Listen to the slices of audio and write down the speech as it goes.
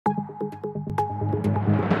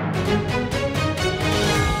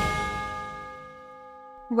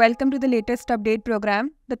Welcome to the latest update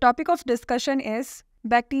program. The topic of discussion is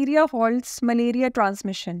bacteria halts malaria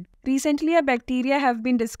transmission. Recently, a bacteria have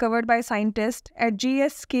been discovered by scientists at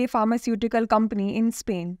GSK pharmaceutical company in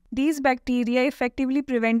Spain. These bacteria effectively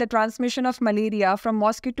prevent the transmission of malaria from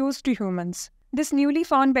mosquitoes to humans. This newly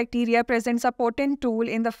found bacteria presents a potent tool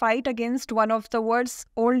in the fight against one of the world's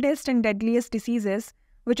oldest and deadliest diseases,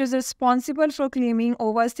 which is responsible for claiming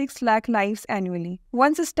over 6 lakh lives annually.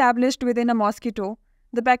 Once established within a mosquito,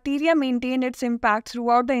 the bacteria maintained its impact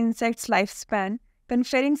throughout the insect's lifespan,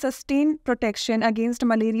 conferring sustained protection against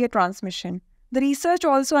malaria transmission. The research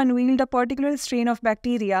also unveiled a particular strain of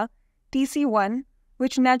bacteria, TC1,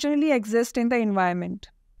 which naturally exists in the environment.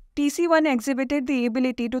 TC1 exhibited the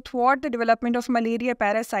ability to thwart the development of malaria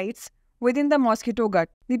parasites within the mosquito gut.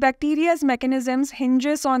 The bacteria's mechanisms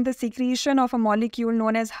hinges on the secretion of a molecule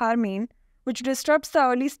known as harmine, which disrupts the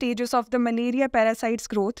early stages of the malaria parasite's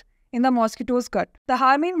growth in the mosquito's gut. The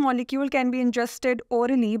harmine molecule can be ingested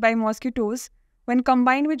orally by mosquitoes when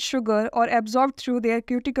combined with sugar or absorbed through their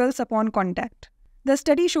cuticles upon contact. The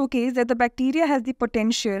study showcased that the bacteria has the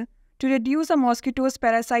potential to reduce a mosquito's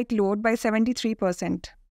parasite load by 73%.